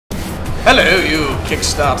Hello, you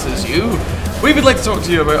Kickstarters, you! We would like to talk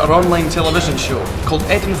to you about our online television show called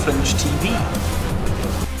EDINFRINGETV.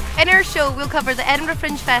 In our show, we'll cover the Edinburgh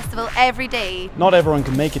Fringe Festival every day. Not everyone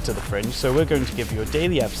can make it to the Fringe, so we're going to give you a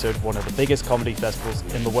daily episode of one of the biggest comedy festivals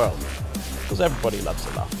in the world. Because everybody loves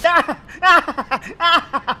to laugh.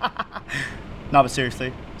 No, but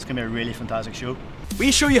seriously, it's going to be a really fantastic show.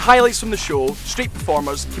 We show you highlights from the show, street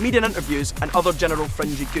performers, comedian interviews and other general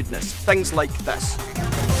fringy goodness. Things like this.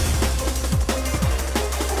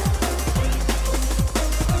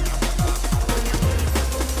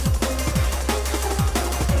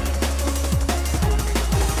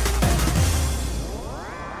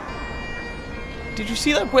 Did you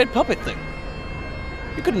see that weird puppet thing?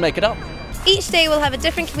 You couldn't make it up. Each day we'll have a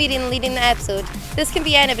different comedian leading the episode. This can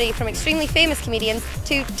be anybody from extremely famous comedians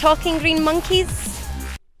to talking green monkeys.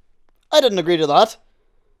 I didn't agree to that.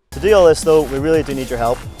 To do all this though, we really do need your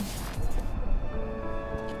help.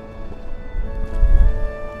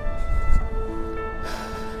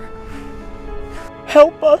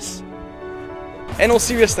 Help us! In all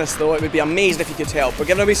seriousness though, it would be amazing if you could help. We're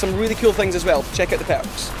giving away some really cool things as well. Check out the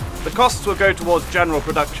perks. The costs will go towards general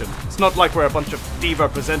production. It's not like we're a bunch of diva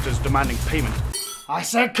presenters demanding payment. I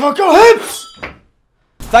said cocoa hips!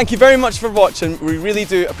 Thank you very much for watching. We really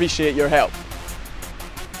do appreciate your help.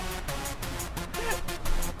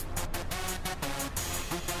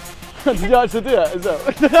 Did you actually do it? Is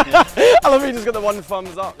that? I love how you just got the one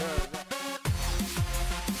thumbs up. Yeah.